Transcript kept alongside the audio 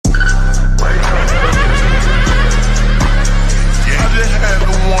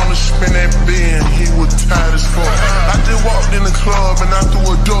club and I threw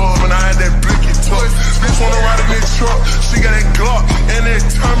a dub and I had that blicky tuck. Bitch wanna ride in that truck, she got that Glock and that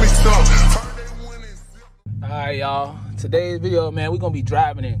tummy tuck. Alright, y'all. Today's video, man, we're gonna be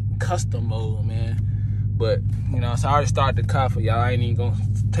driving in custom mode, man. But, you know, so I already started the car for y'all. I ain't even gonna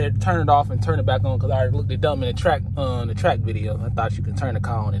turn it off and turn it back on because I already looked it dumb in the track video. I thought you could turn the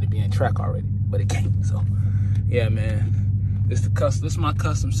car on and it'd be in track already, but it can't. So, yeah, man. This is my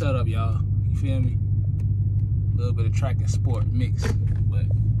custom setup, y'all. You feel me? A little bit of track and sport mix. But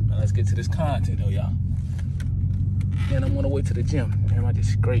now let's get to this content, though, y'all. Then I'm on the way to the gym. Damn, I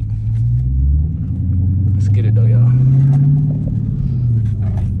just scraped. Let's get it, though, y'all.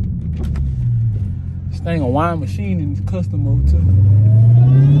 This thing a wine machine in this custom mode, too.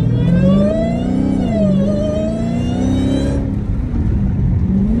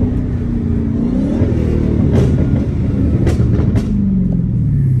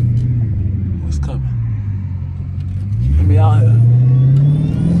 What's coming? Let me out here.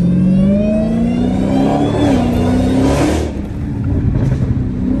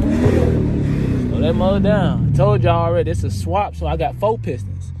 Slow that mother down. I told y'all already, it's a swap, so I got 4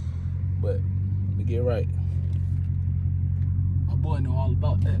 pistons. But let me get right. My boy know all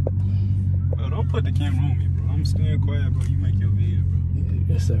about that. Bro, don't put the camera on me, bro. I'm staying quiet, bro. You make your video, bro.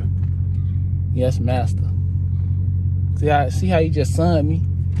 Yes, sir. Yes, master. See how you just sunned me?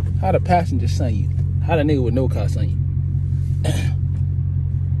 How the passenger sun you? How the nigga with no car sun you?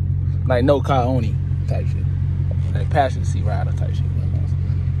 Like no car only type shit. Like passenger seat rider type shit.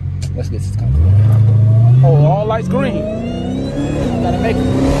 Let's get this content. Oh, all lights green. Gotta make it.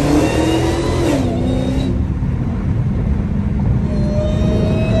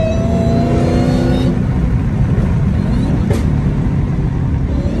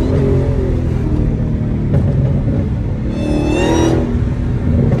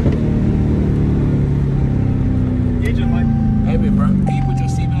 Engine light. Hey, bro, can you put your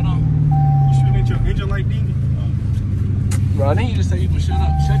seatbelt on? You shooting at your engine light, dingy? Bro, then you just say you can shut up.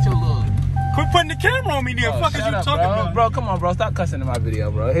 Shut your little... Quit putting the camera on me, then. Fuck is you talking about? Bro, come on, bro. Stop cussing in my video,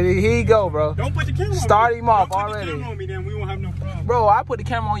 bro. Here you go, bro. Don't put the camera on me. Start him off Don't already. Put the camera on me, then we won't have no problem. Bro, I put the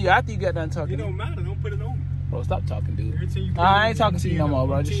camera on you after you got done talking. It don't matter. Don't put it on me. Bro, stop talking, dude. I ain't talking to you no more,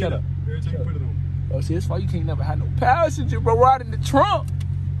 bro. Just shut up. Every time you put it on me. Bro, see, that's why you can't never have no passenger, bro. Ride in the trunk.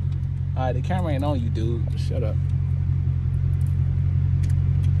 All right, the camera ain't on you, dude. Just shut up.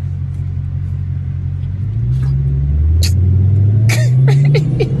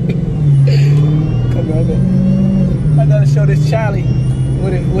 Come on, I gotta show this Charlie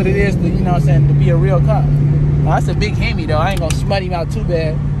what it is to, you know what I'm saying, to be a real cop. Now, that's a big Hemi, though. I ain't gonna smut him out too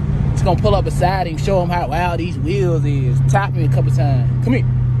bad. Just gonna pull up beside him, show him how wild these wheels is. Tap me a couple times. Come here.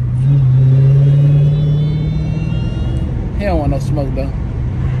 He don't want no smoke, though.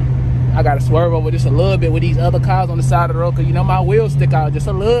 I gotta swerve over just a little bit with these other cars on the side of the road, cause you know my wheels stick out just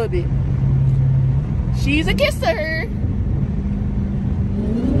a little bit. She's a kisser.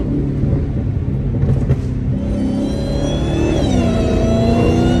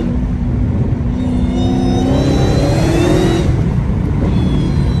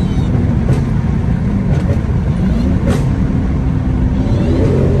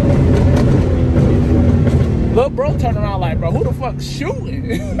 Little bro turned around like, bro, who the fuck shooting?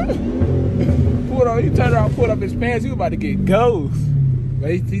 He turned around, pulled up his pants. He was about to get ghost.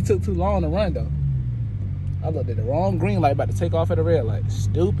 But he took too long to run, though. I looked at the wrong green light, about to take off at the red light.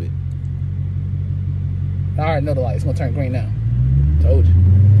 Stupid. I already know the light. It's gonna turn green now. Told you.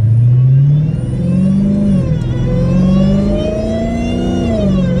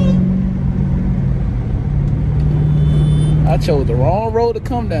 I chose the wrong road to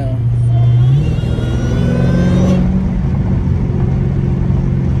come down.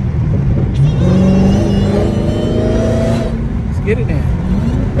 Let's get it in.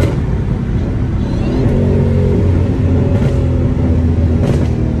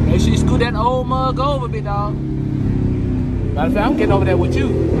 Make sure you scoot that old mug over, big dog. Matter of fact, I'm getting over there with you.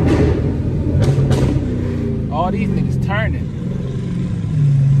 All these niggas turning.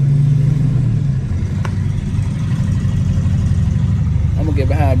 I'm gonna get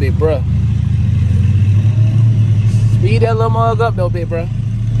behind big bruh. Speed that little mug up though, big bruh.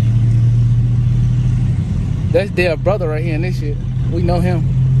 That's their brother right here in this shit. We know him.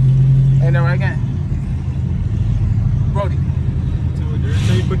 Ain't that right, gang? Brody. Every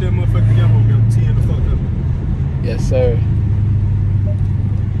time you put that motherfucker together, I'm gonna tee the fuck up. Yes, sir.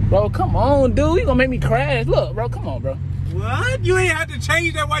 Bro, come on, dude. You gonna make me crash. Look, bro, come on, bro. What? You ain't had to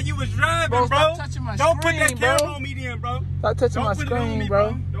change that while you was driving, bro. Stop touching my Don't screen, put that camera bro. on me then, bro. Stop touching my Don't put it on screen, me,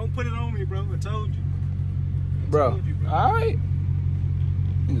 bro. Don't put it on me, bro. I told you. Bro, all right.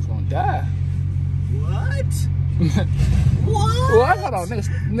 Niggas gonna die. What? What? What? Hold on,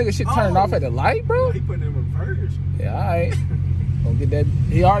 nigga shit turned off at the light, bro? He put it in reverse. Yeah, alright. Gonna get that.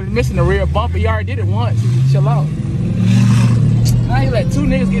 He already missing the rear bumper. He already did it once. Chill out. Now he let two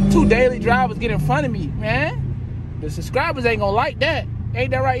daily drivers get in front of me, man. The subscribers ain't gonna like that.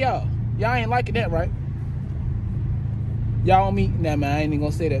 Ain't that right, y'all? Y'all ain't liking that, right? Y'all on me? Nah, man, I ain't even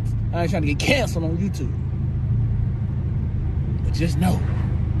gonna say that. I ain't trying to get canceled on YouTube. But just know,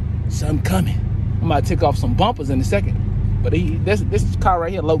 something coming. I'm about to take off some bumpers in a second. But this car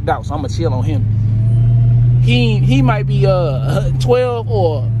right here locked out, so I'm gonna chill on him. He might be 12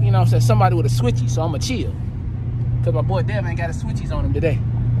 or, you know what I'm saying, somebody with a switchy, so I'm gonna chill. Cause my boy Dev ain't got his switchies on him today.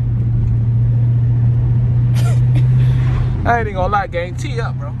 I ain't even gonna lie, gang. Tee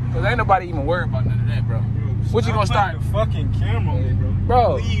up, bro. Cause ain't nobody even worried about none of that, bro. What you gonna start? The fucking camera on me,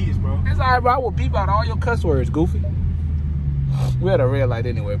 bro. Please, bro. It's alright, bro. I will beep out all your cuss words, goofy. We at a red light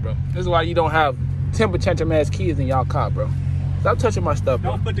anyway, bro. This is why you don't have temper tantrum ass kids in y'all car, bro. Stop touching my stuff,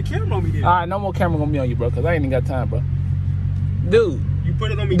 bro. Don't put the camera on me then. Alright, no more camera gonna be on you, bro. Cause I ain't even got time, bro. Dude. You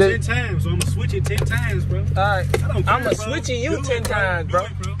put it on me 10 times, so I'm gonna switch it 10 times, bro. Alright. I'm gonna switch you 10 times, bro. Do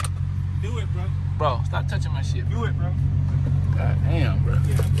it, bro. Do it, bro. Bro, stop touching my shit, bro. Do it, bro. God damn, bro.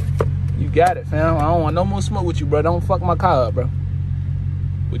 Yeah, bro. You got it, fam. I don't want no more smoke with you, bro. Don't fuck my car up, bro.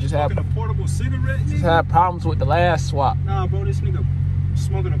 We just have a portable cigarette, just had problems with the last swap. Nah, bro, this nigga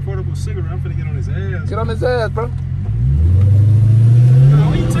smoking a portable cigarette. I'm finna get on his ass. Get on his ass, bro. Nah,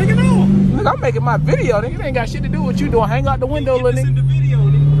 what you taking off? Look, I'm making my video, nigga. It ain't got shit to do with you doing. Hang out the window, Get little this nigga. in the video,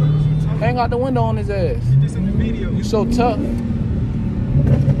 nigga. Hang out the window on his ass. Get this in the video. You so tough.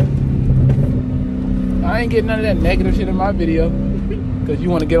 I ain't getting none of that negative shit in my video. Cause you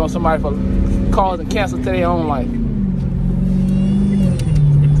want to get on somebody for cause and cancel to their own life.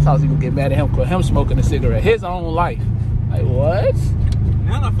 That's how people get mad at him for him smoking a cigarette. His own life. Like what?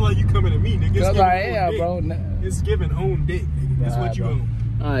 Now I feel like you coming at me, nigga. Cause I am, bro. It's giving own dick, nigga. That's what you own.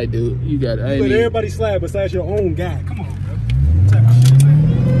 Alright, dude. You got it. You let everybody slide besides your own guy. Come on, bro. What type of shit is that?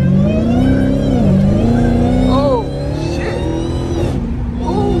 Oh, shit.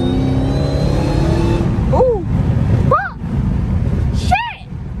 Ooh. Ooh. Fuck. Shit.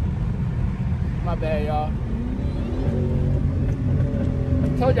 My bad, y'all.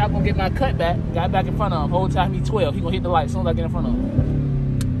 Told you I'm gonna get my cut back. Got back in front of him. Whole time he 12. He gonna hit the light as soon as I get in front of him.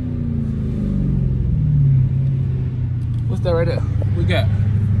 What's that right there? We got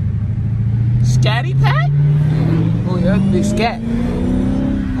Scatty Pack? Oh yeah, that's a big scat.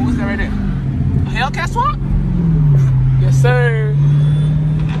 What's that right there? A Hellcat swap? Yes, sir.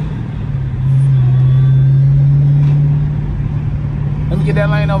 Let me get that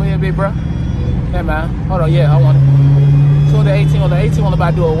lane over here, big bro. Hey man, hold on, yeah, I want it. So the 18 on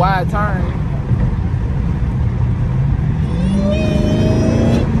about to do a wide turn.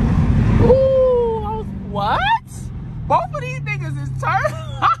 Ooh, what? Both of these niggas is turned.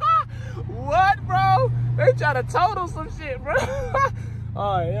 What, bro? They try to total some shit, bro.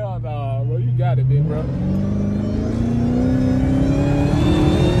 Oh, hell no, bro. You got it, big bro.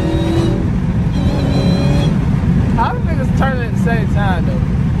 How do niggas turning at the same time, though?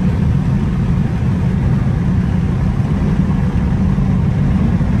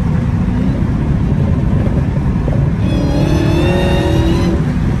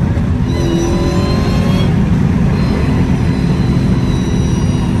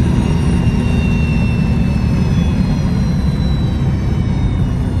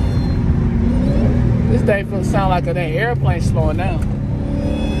 This thing feels sound like an airplane slowing down.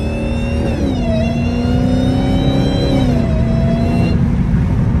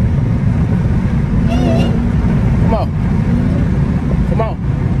 Come on. Come on.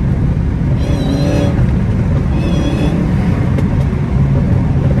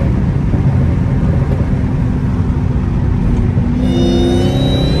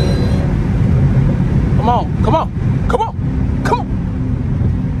 Come on. Come on. Come on. Come on.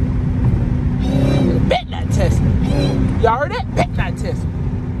 Bet not testing. Y'all heard that? Bet not testing.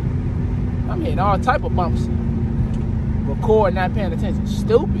 I'm hitting all type of bumps. Record, not paying attention.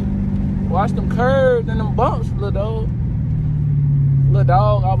 Stupid. Watch them curves and them bumps, little dog. Little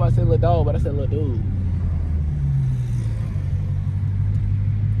dog. I was about to say little dog, but I said little dude.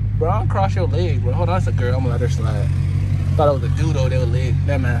 Bro, don't cross your leg, bro. Hold on, that's a girl. I'm gonna let her slide. Thought it was a dude over there with leg.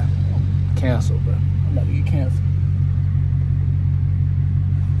 That man. Cancel, bro. I'm about to get canceled.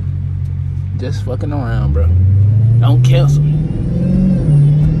 Just fucking around, bro. Don't cancel me.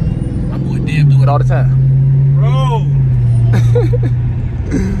 My boy Deb do it all the time. Bro!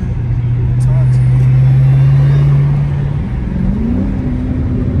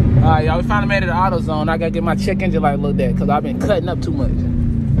 Alright, y'all, we finally made it to AutoZone. I gotta get my check engine light looked at because I've been cutting up too much.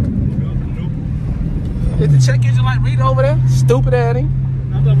 Is the check engine light reading over there? Stupid ass thing.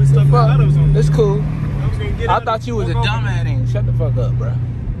 I thought we stuck the autos on. It's cool. I was gonna get I thought you was a dumb ass thing. Shut the fuck up, bro.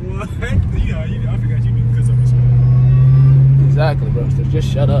 What? Yeah, I forgot you did because of this. Exactly, bro. So just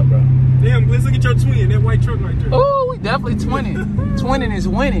shut up, bro. Damn, let's look at your twin, that white truck right there. Oh, we definitely twinning. Twinning is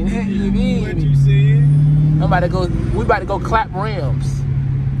winning. You mean? What you saying? We about to go clap rims.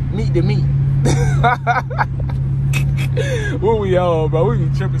 Meet the meat. What we on, bro? We be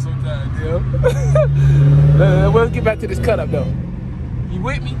tripping sometimes, yo. Let's get back to this cut up though. You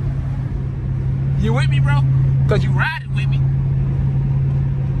with me? You with me, bro? Cause you riding with me.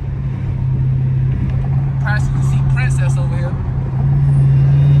 Passenger seat princess over here.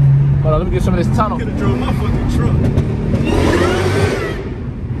 Hold on, let me get some of this tunnel. Could have drove my fucking truck.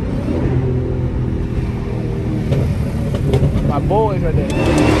 My boys right there.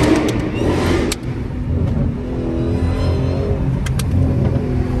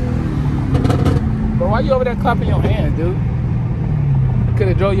 Bro, why you over there clapping your hands, dude? You could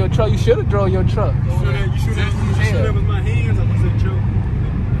have drove your truck. You should have drove your truck. You sure that was my hands? I said choke.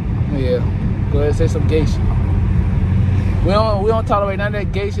 Yeah. Go ahead and say some gay shit. We don't tolerate none of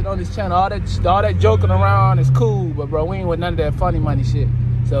that gay shit on this channel. All that joking around is cool, but bro, we ain't with none of that funny money shit.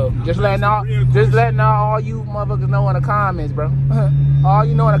 So just letting all you motherfuckers know in the comments, bro. All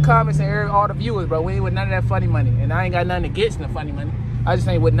you know in the comments and all the viewers, bro. We ain't with none of that funny money, and I ain't got nothing against the funny money. I just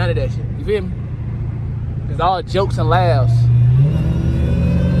ain't with none of that shit. You feel me? It's all jokes and laughs.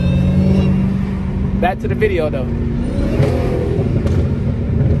 Back to the video though.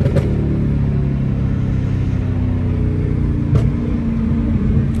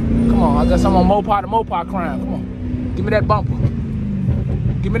 Come on, I got some on Mopar to Mopar crime. Come on, give me that bumper.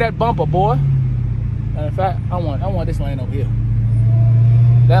 Give me that bumper, boy. And in fact, I want this lane over here.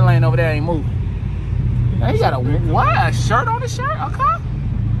 That lane over there ain't moving. Now he got a shirt on the shirt, okay?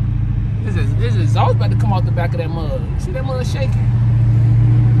 This exhaust about to come off the back of that mug. See that mug shaking?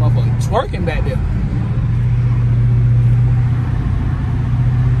 Motherfucker twerking back there.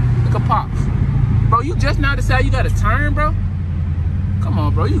 Look at Pops. Bro, you just now decided you got to turn, bro? Come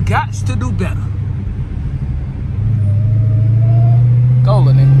on, bro. You got to do better. Go,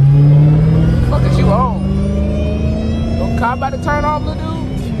 little nigga. What the fuck is you on? Don't car about to turn off, little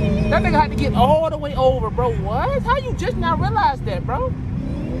dude? That nigga had to get all the way over, bro. What? How you just now realize that, bro?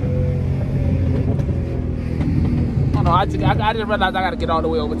 Oh no, I didn't realize I gotta get all the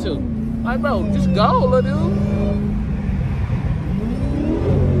way over too. Like, bro, just go, little dude.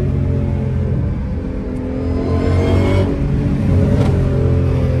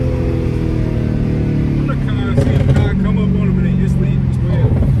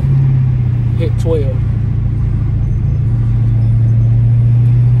 Hit 12.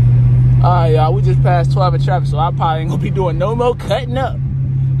 Alright, y'all, we just passed 12 in traffic, so I probably ain't gonna be doing no more cutting up.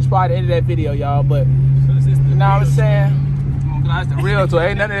 It's probably the end of that video, y'all, but you know what I'm saying? That's the real to it.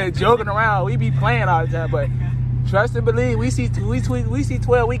 Ain't none of that joking around. We be playing all the time, but trust and believe, we see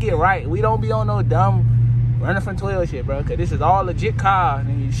 12, we get right. We don't be on no dumb running from 12 shit, bro, because this is all legit car,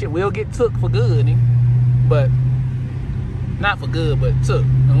 and shit will get took for good, but not for good, but took.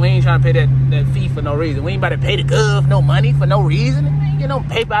 And we ain't trying to pay that fee for no reason. We ain't about to pay the gov no money for no reason. We ain't get no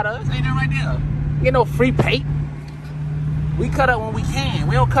paper out of us. Ain't that right there? Get no free pay. We cut up when we can.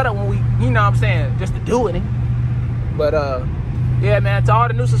 We don't cut up when we, you know what I'm saying, just to do it. But yeah, man, to all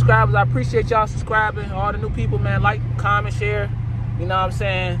the new subscribers, I appreciate y'all subscribing. All the new people, man, like, comment, share. You know what I'm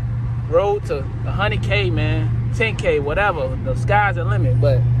saying? Road to 100K, man, 10K, whatever. The sky's the limit.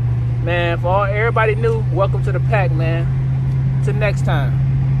 But man, for everybody new, welcome to the pack, man. Till next time,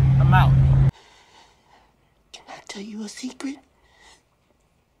 I'm out. Can I tell you a secret?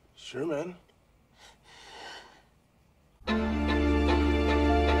 Sure, man.